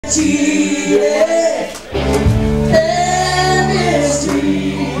cheated and mistreated.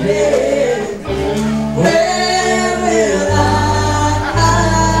 Where will I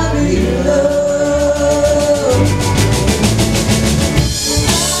be loved?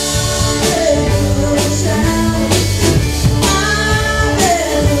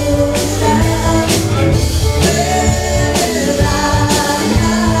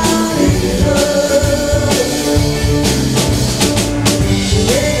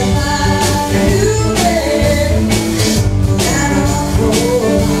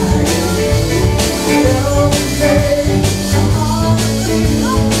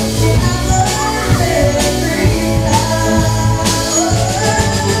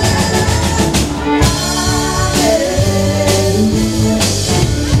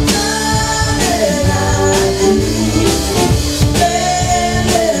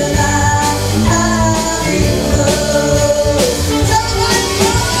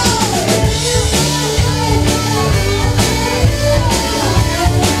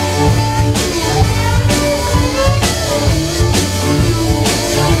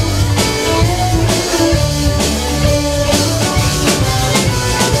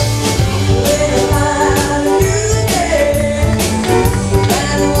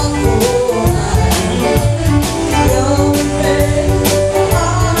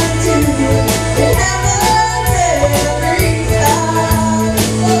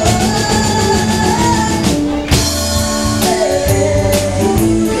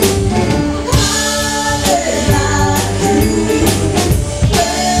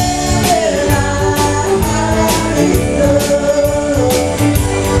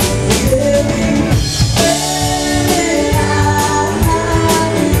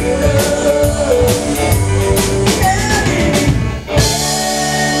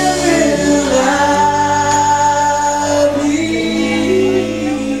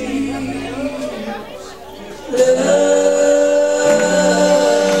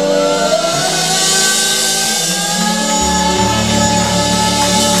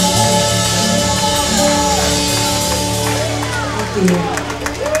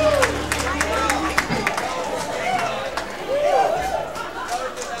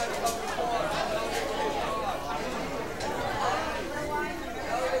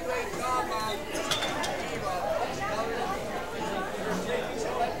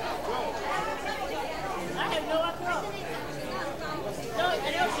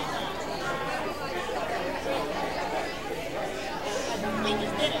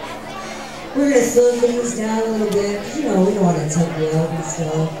 We're going to slow things down a little bit, because you know, we don't want to take you out and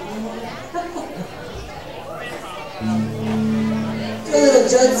stuff. Do a little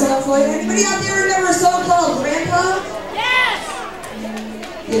Judd song for you. Anybody out there remember a song called Grandpa? Yes!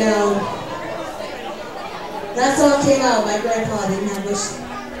 You know, that song came out, my grandpa didn't have much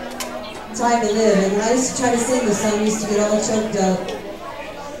time to live, and when I used to try to sing the song, I used to get all choked up.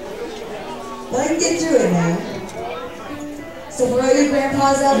 But I can get through it now. So for all you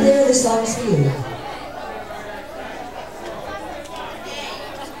grandpas out there, this song's for you.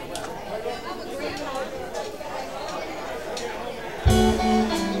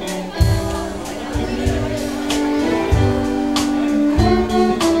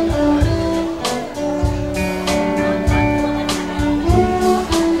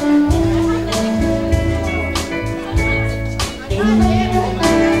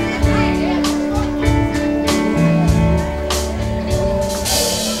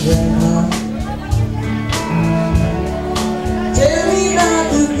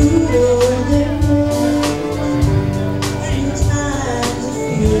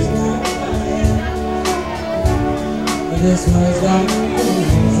 This was gone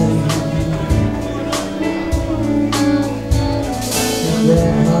amazing.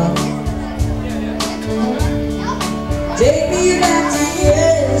 Grandma, take me back to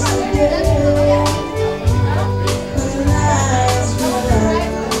yesterday, when the nights were like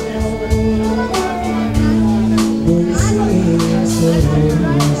didn't seem so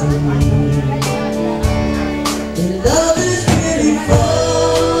easy. And love is really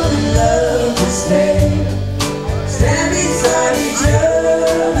fall in love to stay. Stand beside each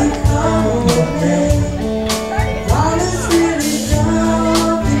other, come with me. Promise really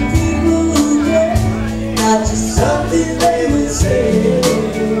something people would get, not just something they would say.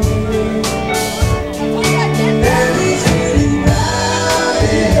 Families really bow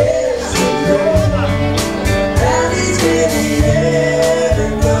their heads and pray. Families really never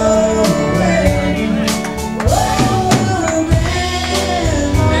go away. Oh,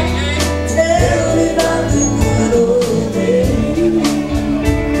 Grandma, tell me about the good old days.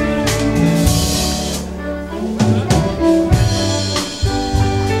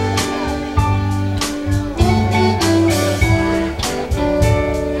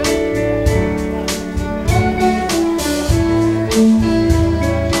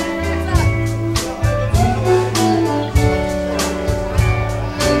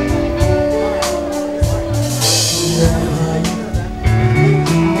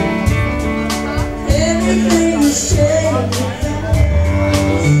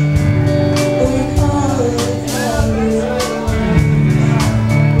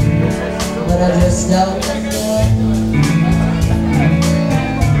 stone.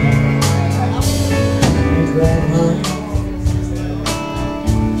 Grandma,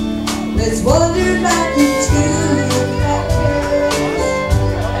 let's wander back into your past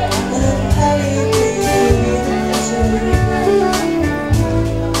and how you feel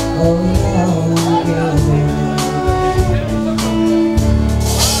oh long ago.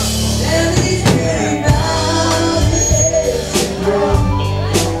 Daddy's really bound to edge and grow.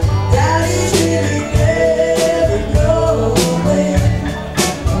 Daddy's really never go away.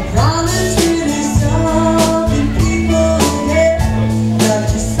 I promise you there's something people forget, not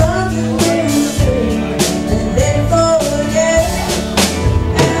just something they say and they forget.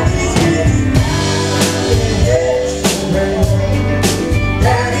 Daddy's really bound to edge and grow.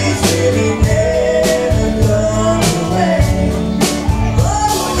 Daddy's really never go away.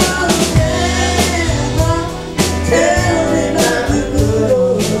 Oh, Grandma, tell me about the good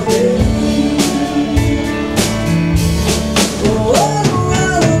old days. Oh,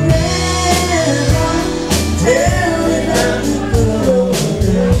 Grandma, tell me about the good old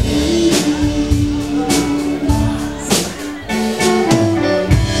days.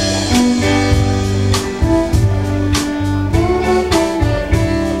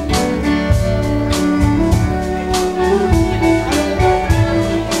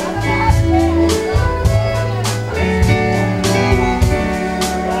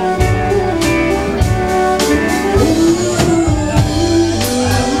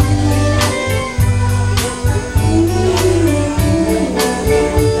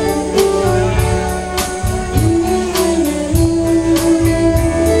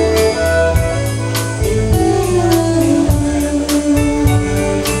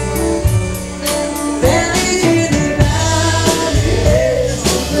 Daddy's really bound to edge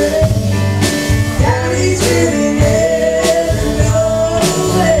and break. Daddy's really never go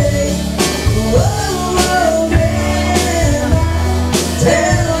away. Oh, Grandma,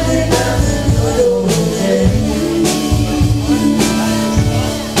 tell me about the good old days.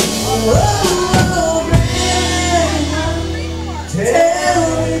 Oh, Grandma, tell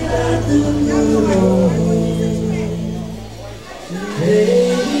me about the good old days.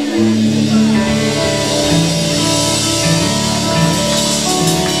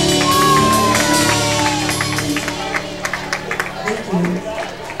 Thank you.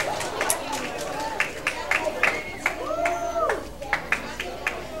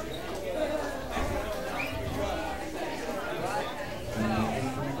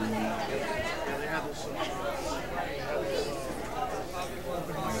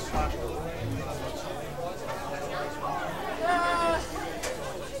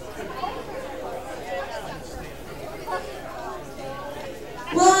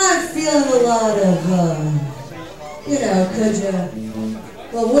 Well, I'm feeling a lot of, could you?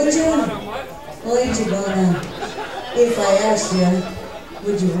 Well, would you? Well, ain't you gonna? If I asked you,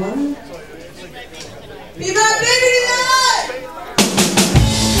 would you wanna? Be my baby tonight!